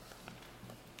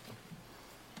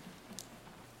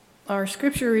Our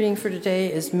scripture reading for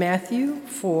today is Matthew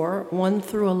 4, 1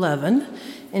 through 11.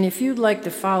 And if you'd like to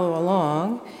follow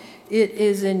along, it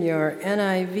is in your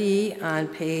NIV on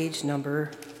page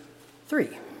number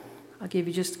 3. I'll give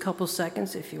you just a couple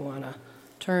seconds if you want to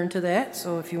turn to that.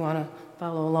 So if you want to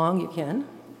follow along, you can.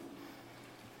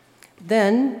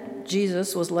 Then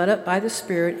Jesus was led up by the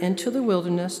Spirit into the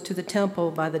wilderness to the temple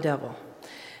by the devil.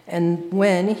 And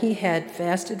when he had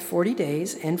fasted 40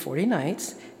 days and 40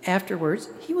 nights, afterwards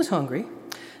he was hungry.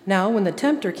 Now when the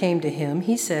tempter came to him,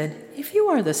 he said, "If you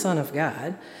are the Son of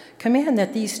God, command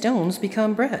that these stones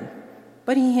become bread."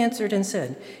 But he answered and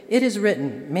said, "It is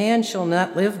written, man shall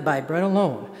not live by bread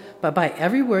alone, but by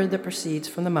every word that proceeds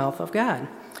from the mouth of God."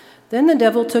 Then the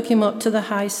devil took him up to the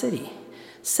high city,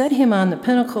 set him on the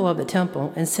pinnacle of the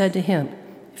temple, and said to him,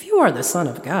 "If you are the Son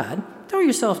of God, throw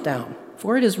yourself down.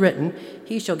 For it is written,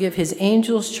 he shall give his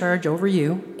angels charge over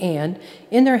you, and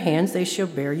in their hands they shall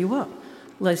bear you up,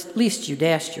 lest you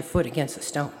dash your foot against a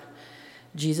stone."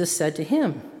 Jesus said to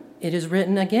him, "It is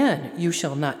written again, you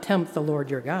shall not tempt the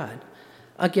Lord your God."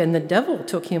 Again the devil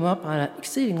took him up on an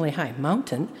exceedingly high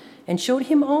mountain, and showed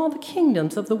him all the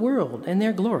kingdoms of the world and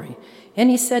their glory.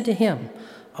 And he said to him,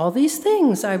 "All these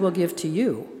things I will give to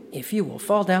you, if you will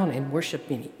fall down and worship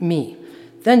me."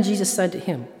 Then Jesus said to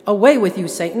him, "Away with you,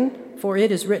 Satan, for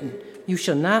it is written, you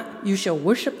shall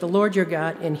worship the Lord your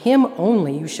God, and him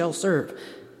only you shall serve."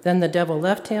 Then the devil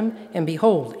left him, and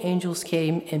behold, angels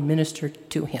came and ministered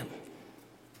to him.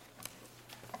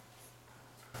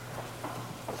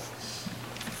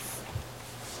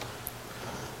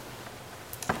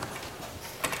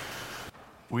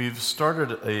 We've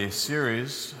started a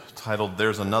series titled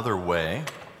There's Another Way,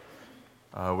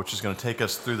 which is going to take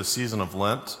us through the season of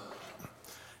Lent.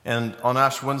 And on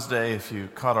Ash Wednesday, if you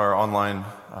caught our online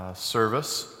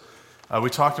service,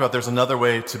 we talked about there's another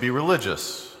way to be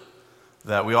religious,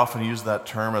 that we often use that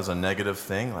term as a negative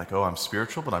thing, like, oh, I'm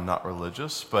spiritual, but I'm not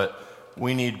religious. But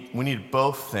we need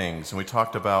both things. And we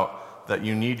talked about that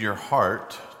you need your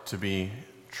heart to be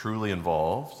truly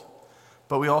involved,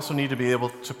 but we also need to be able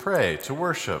to pray, to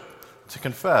worship, to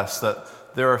confess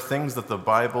that there are things that the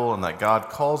Bible and that God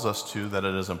calls us to that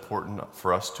it is important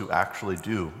for us to actually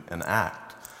do and act.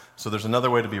 So there's another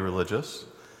way to be religious.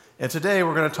 And today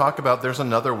we're going to talk about there's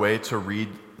another way to read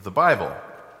the Bible.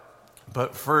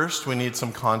 But first we need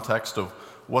some context of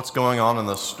what's going on in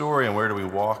this story and where do we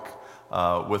walk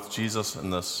with Jesus in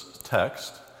this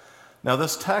text. Now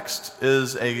this text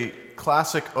is a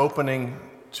classic opening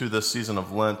to this season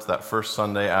of Lent, that first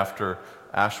Sunday after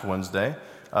Ash Wednesday.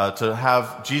 To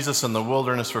have Jesus in the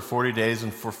wilderness for 40 days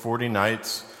and for 40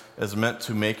 nights is meant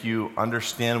to make you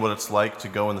understand what it's like to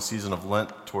go in the season of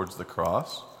Lent towards the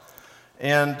cross.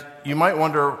 And you might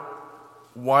wonder,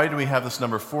 why do we have this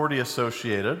number 40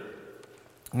 associated?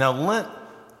 Now, Lent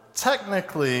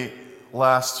technically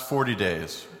lasts 40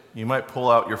 days. You might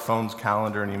pull out your phone's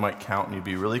calendar and you might count and you'd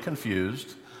be really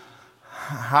confused.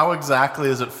 How exactly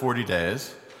is it 40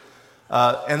 days?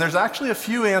 And there's actually a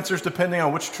few answers depending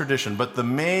on which tradition, but the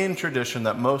main tradition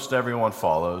that most everyone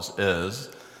follows is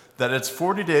that it's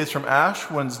 40 days from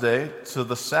Ash Wednesday to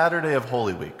the Saturday of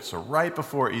Holy Week, so right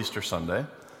before Easter Sunday.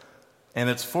 And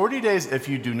it's 40 days if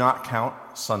you do not count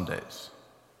Sundays.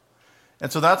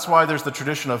 And so that's why there's the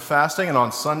tradition of fasting, and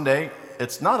on Sunday,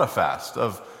 it's not a fast.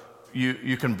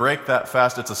 You can break that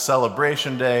fast. It's a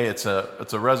celebration day. It's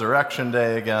a resurrection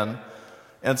day again.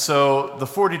 And so the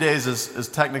 40 days is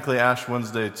technically Ash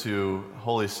Wednesday to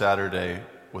Holy Saturday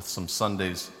with some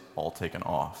Sundays all taken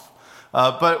off.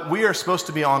 But we are supposed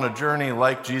to be on a journey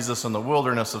like Jesus in the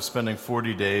wilderness of spending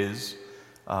 40 days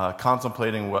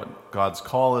contemplating what God's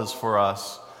call is for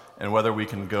us and whether we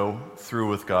can go through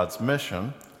with God's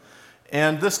mission.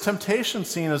 And this temptation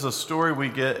scene is a story we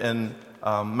get in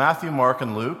Matthew, Mark,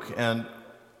 and Luke. And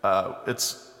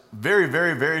it's very,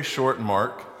 very, very short in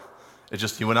Mark. It's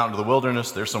just he went out into the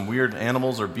wilderness. There's some weird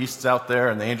animals or beasts out there,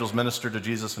 and the angels ministered to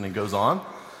Jesus, and he goes on.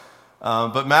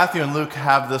 But Matthew and Luke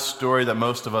have this story that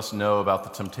most of us know about the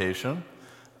temptation,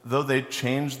 though they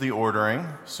change the ordering.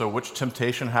 So which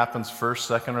temptation happens first,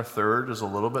 second, or third is a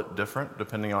little bit different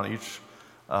depending on each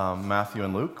Matthew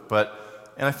and Luke,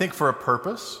 and I think for a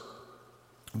purpose.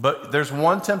 But there's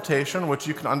one temptation which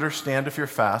you can understand if you're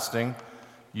fasting.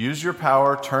 Use your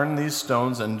power, turn these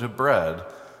stones into bread.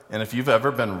 And if you've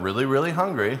ever been really, really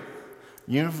hungry,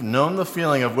 you've known the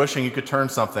feeling of wishing you could turn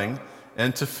something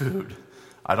into food.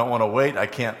 I don't want to wait.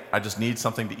 I just need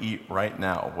something to eat right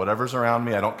now. Whatever's around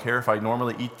me, I don't care if I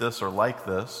normally eat this or like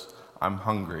this, I'm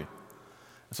hungry.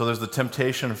 So there's the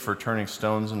temptation for turning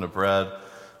stones into bread.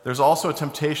 There's also a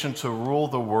temptation to rule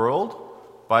the world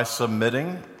by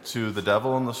submitting to the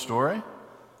devil in the story.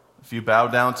 If you bow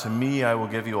down to me, I will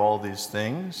give you all these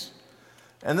things.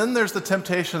 And then there's the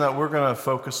temptation that we're going to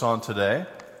focus on today,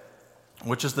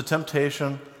 which is the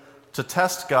temptation to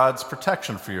test God's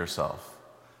protection for yourself.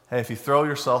 Hey, if you throw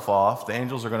yourself off, the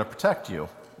angels are going to protect you.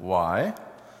 Why?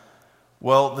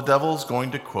 Well, the devil's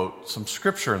going to quote some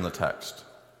scripture in the text.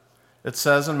 It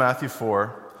says in Matthew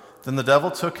 4, "Then the devil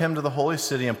took him to the holy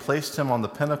city and placed him on the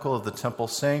pinnacle of the temple,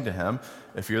 saying to him,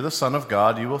 'If you're the Son of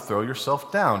God, you will throw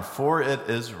yourself down, for it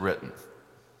is written.'"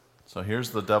 So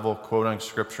here's the devil quoting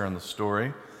scripture in the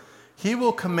story. "He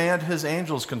will command his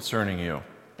angels concerning you,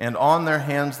 and on their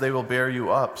hands they will bear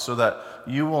you up, so that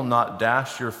you will not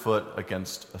dash your foot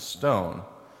against a stone."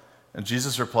 And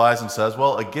Jesus replies and says,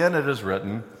 "Well, again it is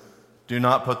written, 'Do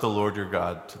not put the Lord your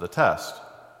God to the test.'"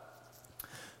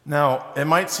 Now, it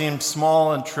might seem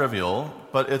small and trivial,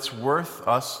 but it's worth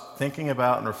us thinking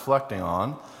about and reflecting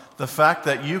on the fact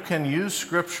that you can use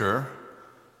Scripture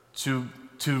to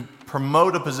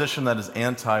promote a position that is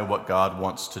anti what God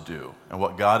wants to do and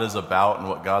what God is about and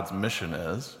what God's mission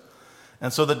is.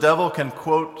 And so the devil can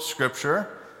quote Scripture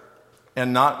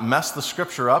and not mess the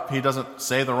Scripture up. He doesn't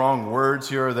say the wrong words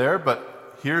here or there,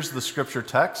 but here's the Scripture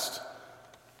text.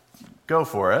 Go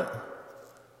for it.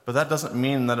 But that doesn't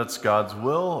mean that it's God's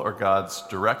will or God's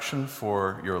direction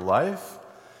for your life.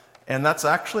 And that's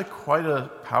actually quite a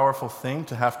powerful thing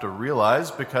to have to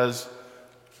realize, because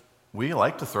we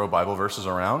like to throw Bible verses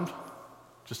around,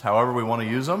 just however we want to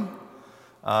use them.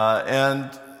 And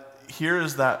here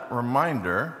is that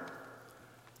reminder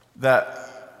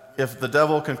that if the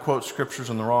devil can quote scriptures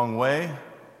in the wrong way,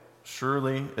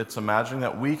 surely it's imagining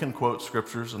that we can quote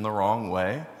scriptures in the wrong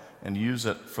way and use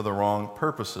it for the wrong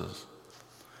purposes.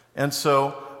 And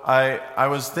so I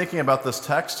was thinking about this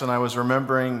text, and I was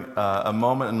remembering a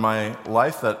moment in my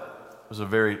life that was a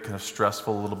very kind of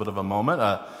stressful little bit of a moment.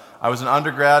 I was an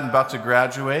undergrad and about to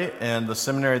graduate, and the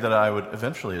seminary that I would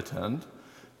eventually attend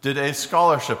did a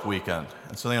scholarship weekend.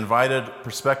 And so they invited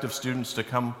prospective students to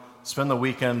come spend the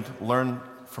weekend, learn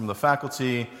from the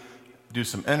faculty, do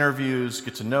some interviews,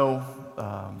 get to know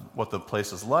what the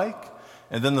place is like,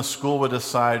 and then the school would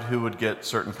decide who would get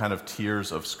certain kind of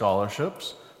tiers of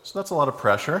scholarships. So that's a lot of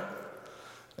pressure.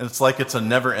 And it's like it's a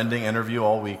never-ending interview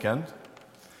all weekend.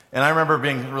 And I remember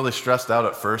being really stressed out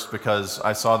at first because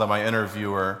I saw that my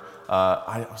interviewer,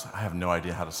 I have no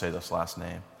idea how to say this last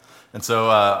name. And so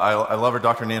I love her,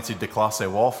 Dr. Nancy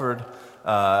DeClasse-Walford.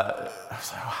 I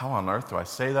was like, how on earth do I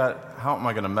say that? How am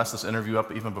I going to mess this interview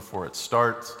up even before it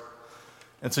starts?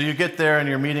 And so you get there and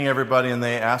you're meeting everybody, and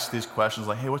they ask these questions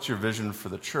like, hey, what's your vision for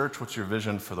the church? What's your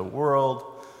vision for the world?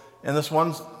 And this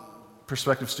one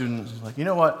prospective student is like, you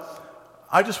know what?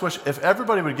 I just wish if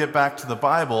everybody would get back to the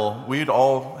Bible, we'd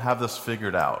all have this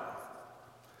figured out.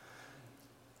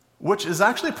 Which is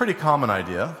actually a pretty common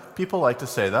idea. People like to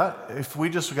say that. If we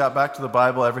just got back to the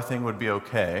Bible, everything would be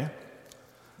okay.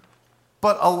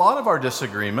 But a lot of our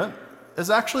disagreement is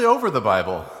actually over the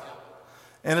Bible.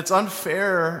 And it's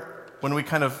unfair when we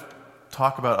kind of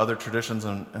talk about other traditions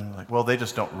and like, well, they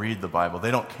just don't read the Bible.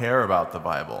 They don't care about the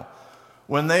Bible.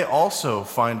 When they also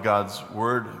find God's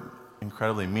word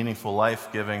incredibly meaningful,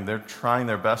 life-giving, they're trying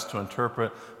their best to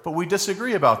interpret, but we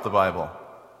disagree about the Bible.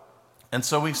 And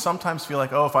so we sometimes feel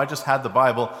like, oh, if I just had the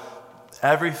Bible,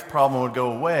 every problem would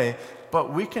go away.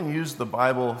 But we can use the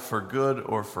Bible for good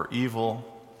or for evil.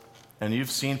 And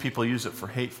you've seen people use it for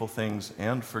hateful things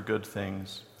and for good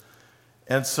things.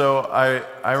 And so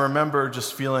I remember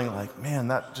just feeling like, man,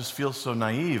 that just feels so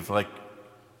naive. Like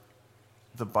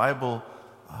the Bible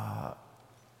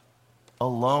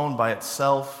alone by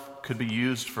itself could be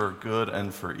used for good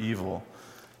and for evil.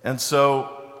 And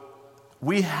so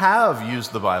we have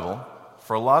used the Bible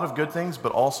for a lot of good things,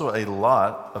 but also a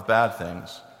lot of bad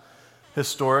things.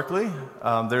 Historically,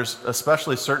 there's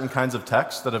especially certain kinds of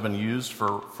texts that have been used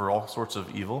for all sorts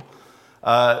of evil.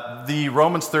 The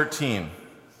Romans 13.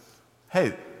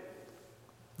 Hey,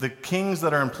 the kings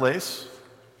that are in place,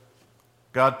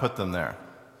 God put them there.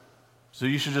 So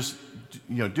you should just,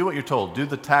 do what you're told. Do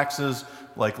the taxes,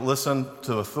 listen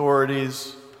to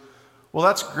authorities. Well,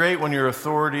 that's great when your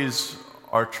authorities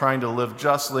are trying to live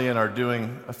justly and are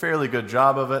doing a fairly good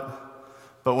job of it.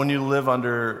 But when you live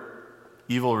under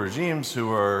evil regimes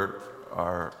who are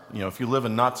if you live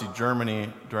in Nazi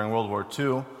Germany during World War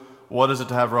II, what is it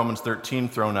to have Romans 13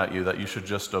 thrown at you that you should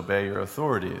just obey your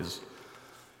authorities?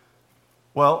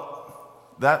 Well,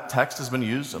 that text has been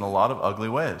used in a lot of ugly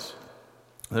ways.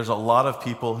 There's a lot of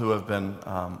people who have been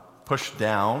pushed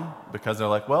down because they're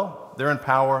like, well, they're in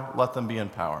power, let them be in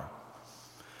power.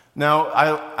 Now,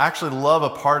 I actually love a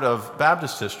part of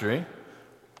Baptist history.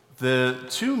 The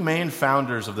two main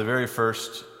founders of the very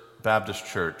first Baptist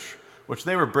church which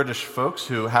they were British folks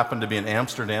who happened to be in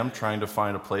Amsterdam trying to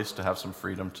find a place to have some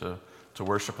freedom to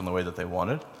worship in the way that they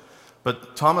wanted.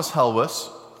 But Thomas Helwys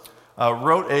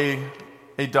wrote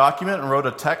a document and wrote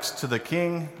a text to the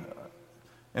king,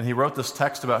 and he wrote this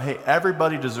text about, hey,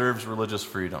 everybody deserves religious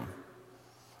freedom.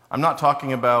 I'm not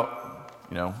talking about,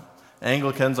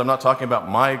 Anglicans, I'm not talking about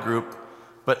my group,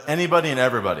 but anybody and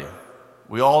everybody.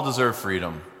 We all deserve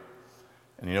freedom.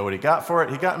 And you know what he got for it?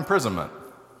 He got imprisonment.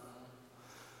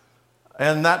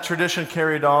 And that tradition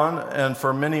carried on, and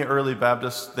for many early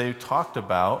Baptists, they talked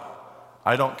about,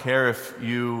 I don't care if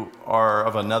you are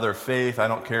of another faith, I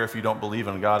don't care if you don't believe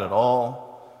in God at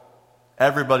all.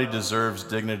 Everybody deserves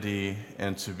dignity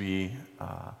and to be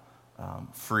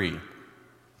free.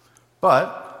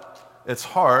 But it's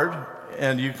hard,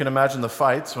 and you can imagine the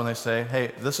fights when they say,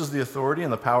 hey, this is the authority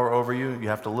and the power over you, you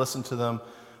have to listen to them.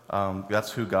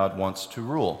 That's who God wants to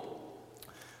rule.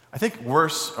 I think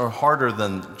worse or harder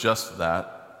than just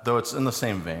that, though it's in the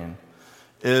same vein,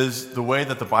 is the way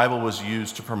that the Bible was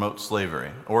used to promote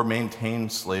slavery or maintain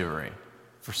slavery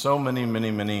for so many, many,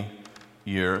 many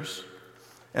years.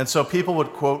 And so people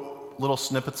would quote little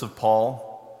snippets of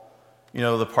Paul,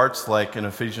 the parts like in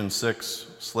Ephesians 6,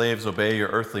 slaves, obey your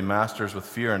earthly masters with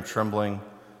fear and trembling,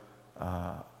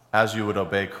 as you would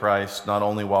obey Christ, not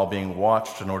only while being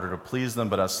watched in order to please them,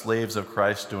 but as slaves of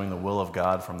Christ doing the will of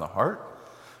God from the heart.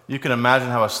 You can imagine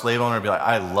how a slave owner would be like,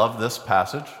 I love this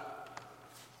passage.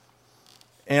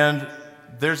 And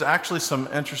there's actually some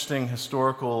interesting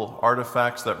historical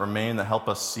artifacts that remain that help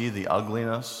us see the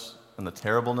ugliness and the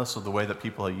terribleness of the way that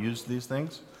people have used these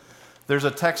things. There's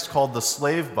a text called the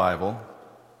Slave Bible,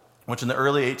 which in the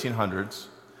early 1800s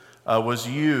was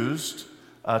used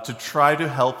to try to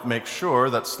help make sure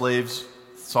that slaves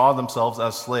saw themselves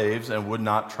as slaves and would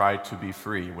not try to be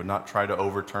free, would not try to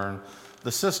overturn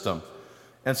the system.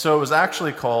 And so it was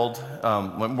actually called,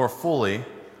 more fully,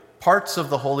 Parts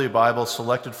of the Holy Bible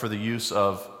Selected for the Use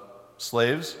of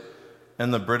Slaves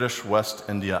in the British West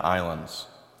India Islands.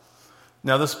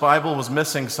 Now, this Bible was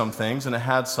missing some things, and it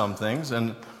had some things,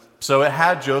 and so it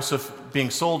had Joseph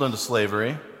being sold into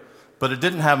slavery, but it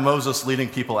didn't have Moses leading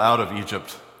people out of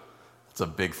Egypt. It's a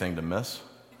big thing to miss.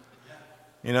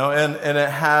 And it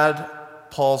had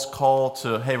Paul's call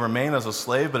to, hey, remain as a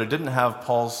slave, but it didn't have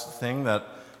Paul's thing that,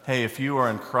 hey, if you are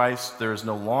in Christ, there is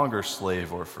no longer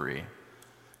slave or free.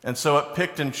 And so it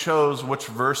picked and chose which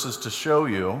verses to show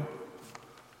you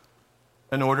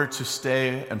in order to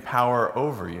stay in power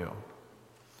over you.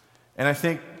 And I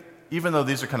think even though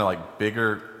these are kind of like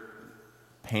bigger,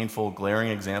 painful, glaring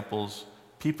examples,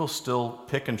 people still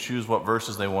pick and choose what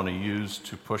verses they want to use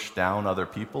to push down other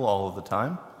people all of the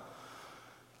time.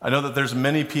 I know that there's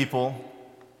many people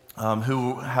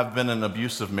who have been in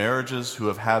abusive marriages who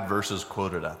have had verses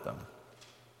quoted at them,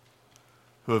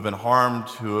 who have been harmed,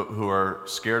 who are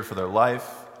scared for their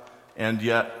life, and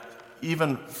yet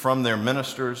even from their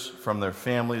ministers, from their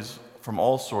families, from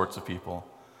all sorts of people,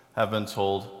 have been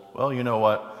told, well, you know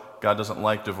what, God doesn't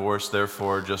like divorce,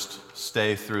 therefore just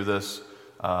stay through this,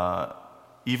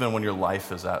 even when your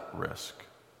life is at risk.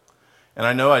 And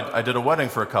I know I did a wedding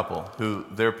for a couple who,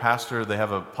 their pastor, they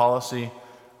have a policy,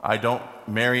 I don't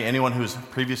marry anyone who's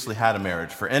previously had a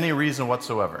marriage for any reason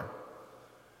whatsoever.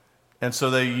 And so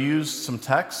they used some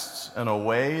texts in a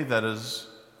way that is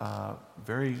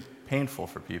very painful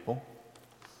for people.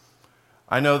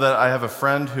 I know that I have a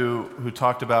friend who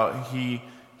talked about he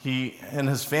and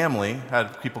his family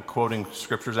had people quoting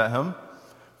scriptures at him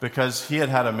because he had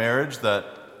had a marriage that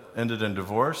ended in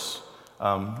divorce.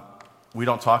 We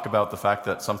don't talk about the fact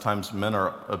that sometimes men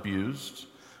are abused,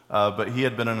 but he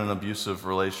had been in an abusive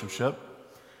relationship.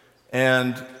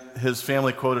 And his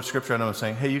family quoted scripture at him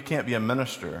saying, hey, you can't be a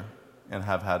minister and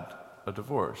have had a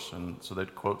divorce. And so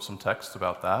they'd quote some text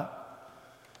about that.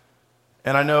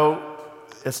 And I know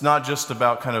it's not just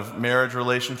about kind of marriage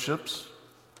relationships.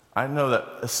 I know that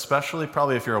especially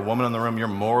probably if you're a woman in the room, you're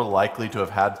more likely to have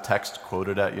had text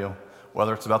quoted at you,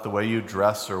 whether it's about the way you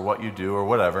dress or what you do or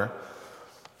whatever.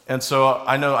 And so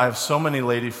I know I have so many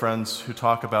lady friends who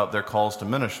talk about their calls to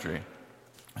ministry,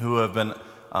 who have been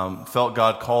felt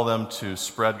God call them to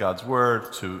spread God's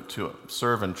word, to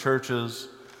serve in churches.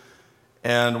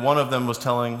 And one of them was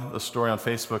telling the story on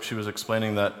Facebook. She was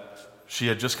explaining that she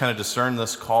had just kind of discerned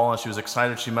this call, and she was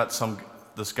excited. She met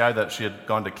this guy that she had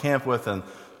gone to camp with, and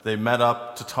they met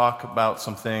up to talk about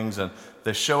some things, and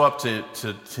they show up to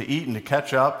eat and to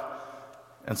catch up,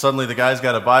 and suddenly the guy's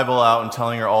got a Bible out and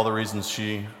telling her all the reasons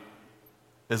she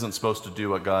isn't supposed to do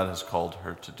what God has called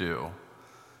her to do.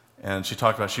 And she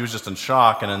talked about she was just in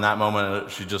shock, and in that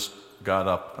moment she just got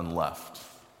up and left.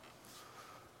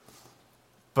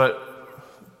 But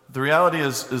The reality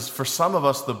is for some of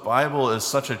us, the Bible is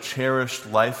such a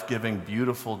cherished, life-giving,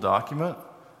 beautiful document,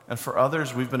 and for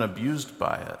others, we've been abused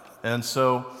by it. And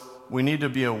so we need to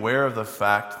be aware of the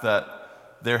fact that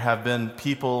there have been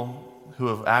people who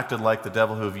have acted like the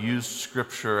devil, who have used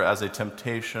Scripture as a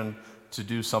temptation to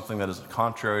do something that is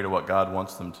contrary to what God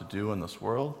wants them to do in this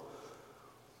world.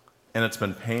 And it's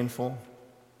been painful.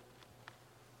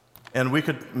 And we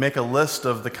could make a list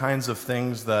of the kinds of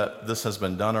things that this has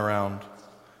been done around.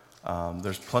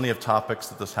 There's plenty of topics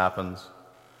that this happens.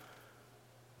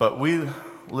 But we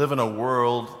live in a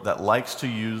world that likes to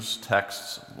use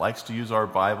texts, likes to use our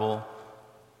Bible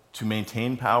to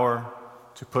maintain power,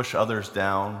 to push others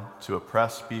down, to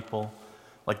oppress people.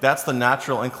 Like, that's the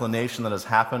natural inclination that has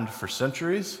happened for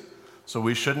centuries. So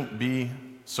we shouldn't be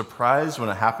surprised when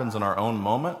it happens in our own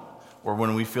moment or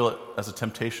when we feel it as a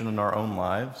temptation in our own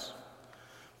lives.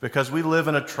 Because we live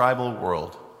in a tribal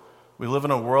world. We live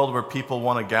in a world where people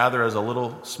want to gather as a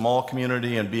little small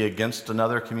community and be against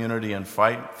another community and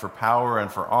fight for power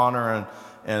and for honor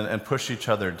and push each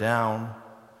other down.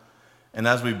 And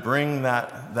as we bring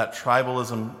that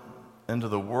tribalism into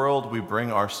the world, we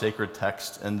bring our sacred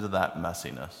text into that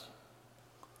messiness.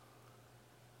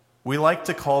 We like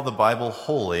to call the Bible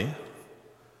holy,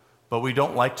 but we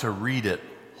don't like to read it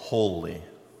wholly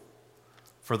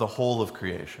for the whole of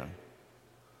creation.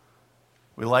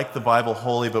 We like the Bible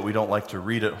holy, but we don't like to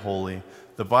read it wholly.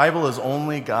 The Bible is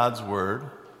only God's word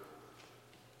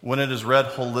when it is read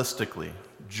holistically,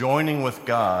 joining with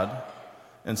God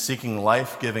and seeking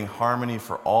life-giving harmony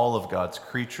for all of God's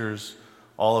creatures,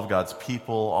 all of God's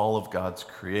people, all of God's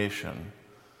creation.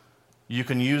 You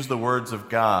can use the words of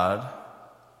God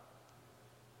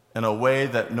in a way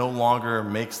that no longer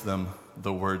makes them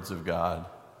the words of God.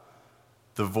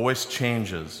 The voice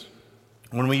changes.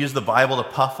 When we use the Bible to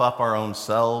puff up our own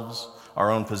selves, our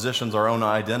own positions, our own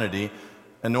identity,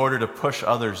 in order to push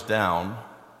others down,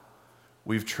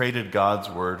 we've traded God's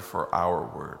word for our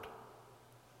word.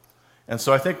 And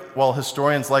so I think while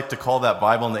historians like to call that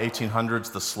Bible in the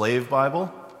 1800s the slave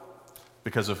Bible,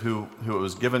 because of who it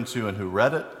was given to and who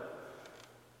read it,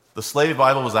 the slave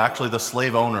Bible was actually the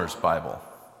slave owner's Bible.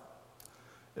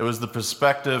 It was the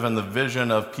perspective and the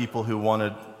vision of people who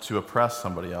wanted to oppress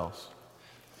somebody else.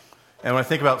 And when I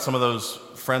think about some of those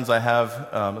friends I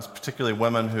have, particularly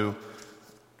women who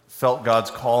felt God's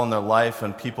call in their life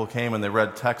and people came and they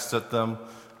read texts at them,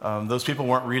 those people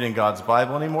weren't reading God's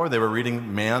Bible anymore. They were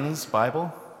reading man's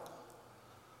Bible.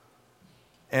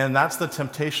 And that's the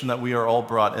temptation that we are all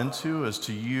brought into, is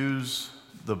to use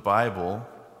the Bible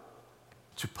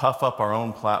to puff up our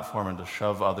own platform and to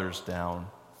shove others down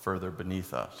further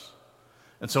beneath us.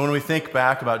 And so when we think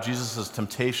back about Jesus'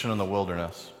 temptation in the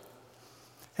wilderness,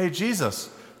 hey, Jesus,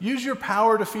 use your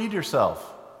power to feed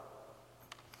yourself.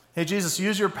 Hey, Jesus,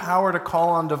 use your power to call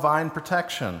on divine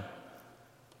protection.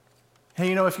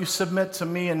 Hey, if you submit to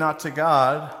me and not to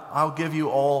God, I'll give you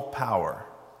all power.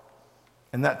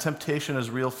 And that temptation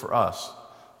is real for us.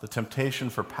 The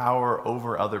temptation for power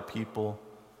over other people.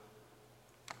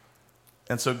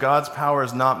 And so God's power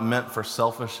is not meant for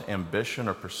selfish ambition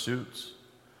or pursuits.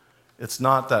 It's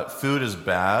not that food is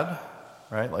bad,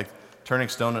 right? Like turning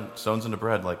stones into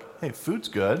bread, like, hey, food's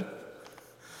good.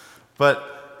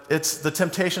 But it's the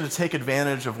temptation to take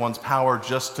advantage of one's power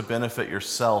just to benefit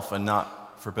yourself and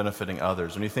not for benefiting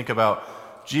others. When you think about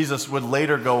Jesus would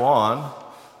later go on,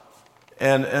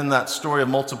 and in that story of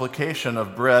multiplication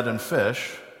of bread and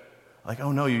fish, like,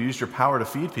 oh no, you used your power to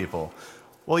feed people.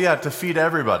 Well, yeah, to feed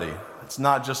everybody. It's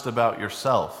not just about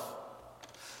yourself.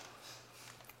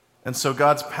 And so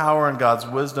God's power and God's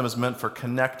wisdom is meant for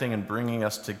connecting and bringing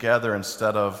us together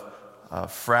instead of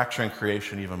fracturing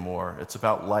creation even more. It's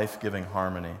about life-giving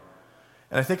harmony.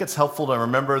 And I think it's helpful to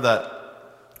remember that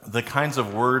the kinds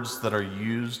of words that are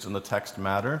used in the text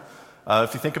matter.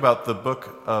 If you think about the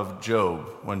book of Job,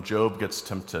 when Job gets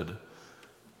tempted,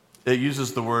 it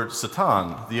uses the word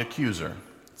Satan, the accuser.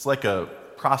 It's like a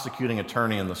prosecuting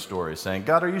attorney in the story saying,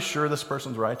 God, are you sure this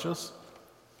person's righteous?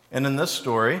 And in this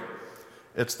story,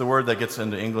 it's the word that gets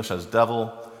into English as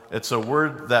devil. It's a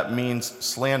word that means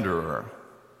slanderer.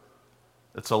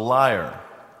 It's a liar.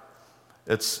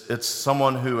 It's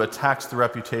someone who attacks the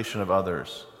reputation of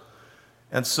others.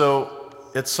 And so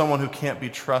it's someone who can't be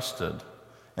trusted.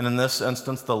 And in this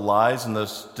instance, the lies and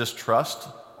this distrust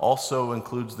also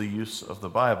includes the use of the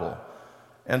Bible.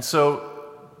 And so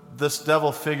this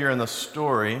devil figure in the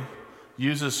story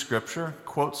uses Scripture,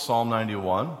 quotes Psalm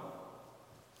 91.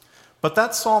 But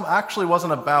that psalm actually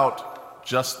wasn't about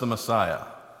just the Messiah.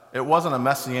 It wasn't a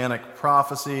messianic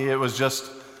prophecy. It was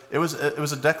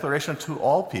a declaration to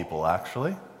all people,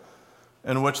 actually.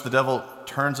 in which the devil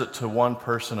turns it to one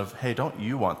person of, hey, don't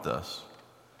you want this?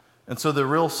 And so the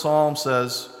real psalm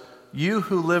says, you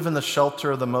who live in the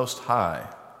shelter of the Most High,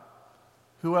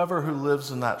 whoever who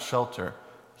lives in that shelter,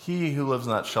 he who lives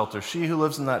in that shelter, she who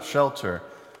lives in that shelter,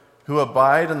 who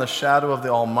abide in the shadow of the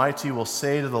Almighty will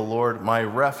say to the Lord, my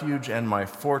refuge and my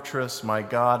fortress, my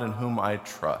God in whom I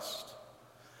trust.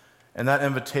 And that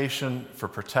invitation for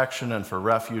protection and for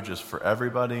refuge is for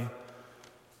everybody.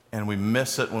 And we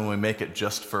miss it when we make it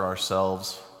just for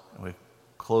ourselves. And we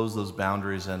close those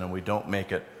boundaries in and we don't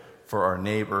make it for our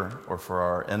neighbor or for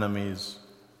our enemies.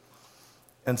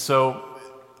 And so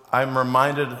I'm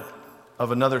reminded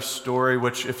of another story,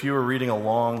 which if you were reading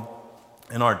along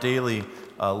in our daily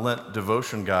Lent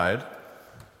devotion guide,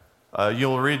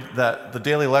 you'll read that the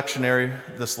daily lectionary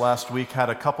this last week had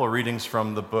a couple of readings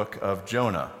from the book of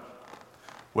Jonah,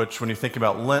 which when you think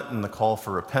about Lent and the call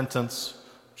for repentance,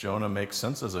 Jonah makes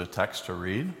sense as a text to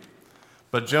read.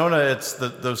 But Jonah, it's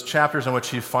those chapters in which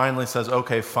he finally says,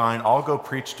 okay, fine, I'll go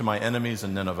preach to my enemies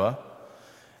in Nineveh.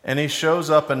 And he shows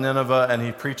up in Nineveh and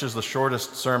he preaches the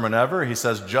shortest sermon ever. He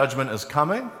says, judgment is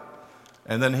coming.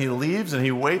 And then he leaves and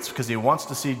he waits because he wants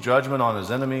to see judgment on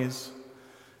his enemies.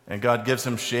 And God gives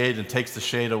him shade and takes the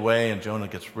shade away, and Jonah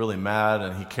gets really mad,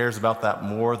 and he cares about that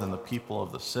more than the people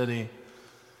of the city.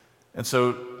 And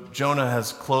so Jonah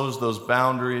has closed those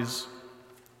boundaries.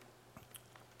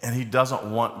 And he doesn't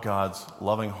want God's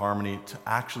loving harmony to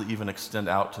actually even extend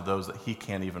out to those that he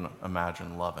can't even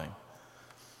imagine loving.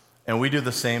 And we do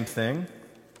the same thing.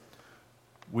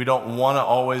 We don't want to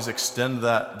always extend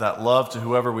that love to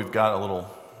whoever we've got a little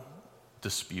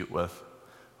dispute with,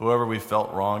 whoever we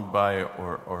felt wronged by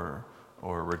or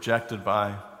rejected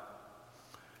by.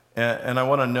 And I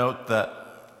want to note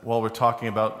that while we're talking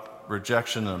about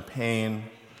rejection and pain,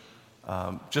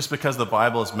 just because the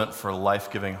Bible is meant for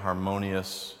life-giving,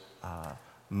 harmonious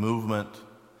movement,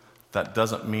 that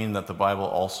doesn't mean that the Bible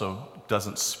also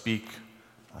doesn't speak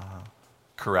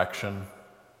correction.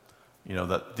 You know,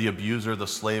 that the abuser, the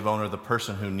slave owner, the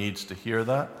person who needs to hear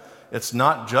that. It's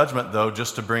not judgment, though,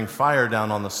 just to bring fire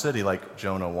down on the city like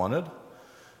Jonah wanted.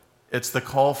 It's the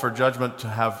call for judgment to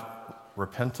have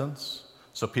repentance,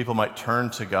 so people might turn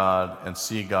to God and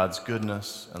see God's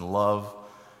goodness and love,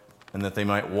 and that they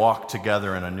might walk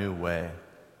together in a new way.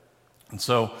 And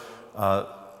so,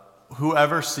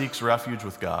 whoever seeks refuge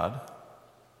with God,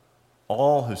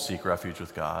 all who seek refuge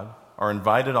with God, are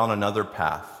invited on another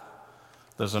path.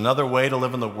 There's another way to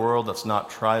live in the world that's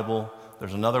not tribal.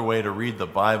 There's another way to read the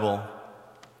Bible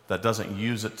that doesn't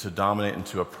use it to dominate and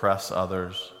to oppress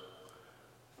others.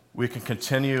 We can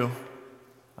continue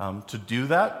to do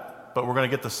that, but we're going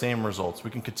to get the same results.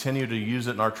 We can continue to use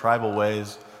it in our tribal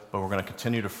ways, but we're going to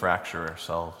continue to fracture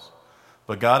ourselves.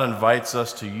 But God invites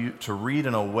us to read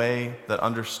in a way that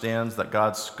understands that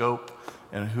God's scope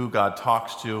and who God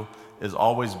talks to is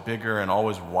always bigger and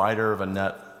always wider of a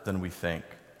net than we think.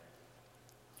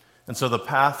 And so the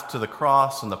path to the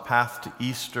cross and the path to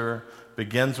Easter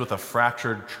begins with a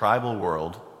fractured tribal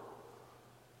world,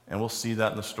 and we'll see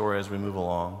that in the story as we move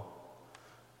along.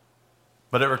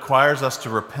 But it requires us to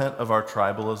repent of our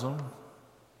tribalism,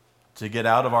 to get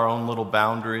out of our own little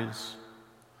boundaries,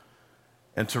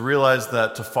 and to realize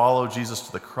that to follow Jesus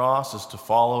to the cross is to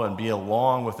follow and be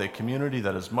along with a community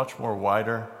that is much more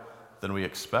wider than we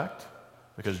expect,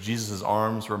 because Jesus'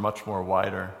 arms were much more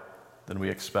wider than we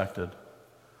expected.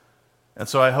 And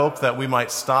so I hope that we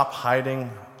might stop hiding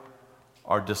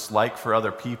our dislike for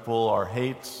other people, our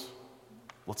hates.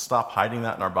 Let's stop hiding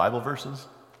that in our Bible verses.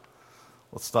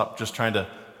 Let's stop just trying to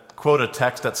quote a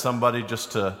text at somebody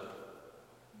just to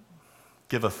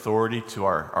give authority to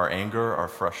our anger, our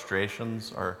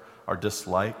frustrations, our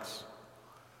dislikes.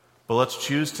 But let's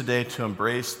choose today to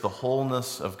embrace the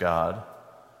wholeness of God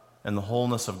and the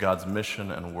wholeness of God's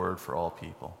mission and word for all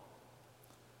people.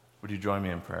 Would you join me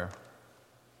in prayer?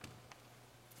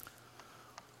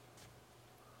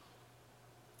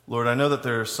 Lord, I know that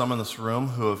there are some in this room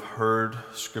who have heard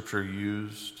Scripture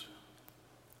used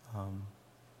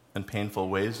in painful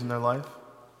ways in their life.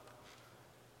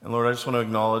 And Lord, I just want to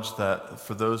acknowledge that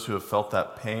for those who have felt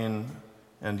that pain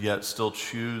and yet still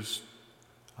choose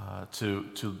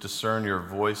to discern your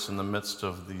voice in the midst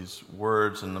of these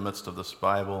words, in the midst of this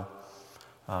Bible,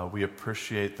 we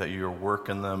appreciate that your work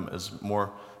in them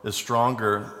is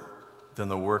stronger than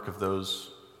the work of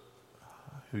those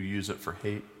who use it for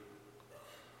hate.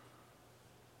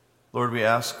 Lord, we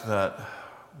ask that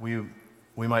we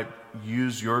might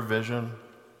use your vision,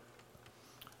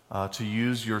 to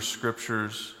use your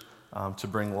scriptures to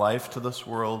bring life to this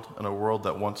world, and a world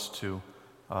that wants to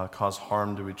cause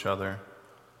harm to each other.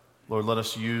 Lord, let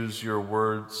us use your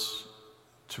words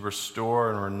to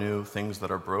restore and renew things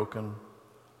that are broken.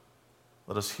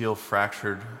 Let us heal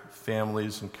fractured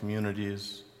families and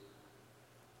communities.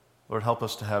 Lord, help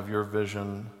us to have your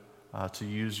vision, to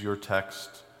use your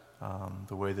text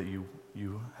the way that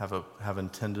you have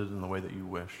intended and the way that you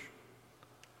wish.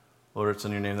 Lord, it's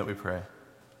in your name that we pray.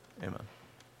 Amen.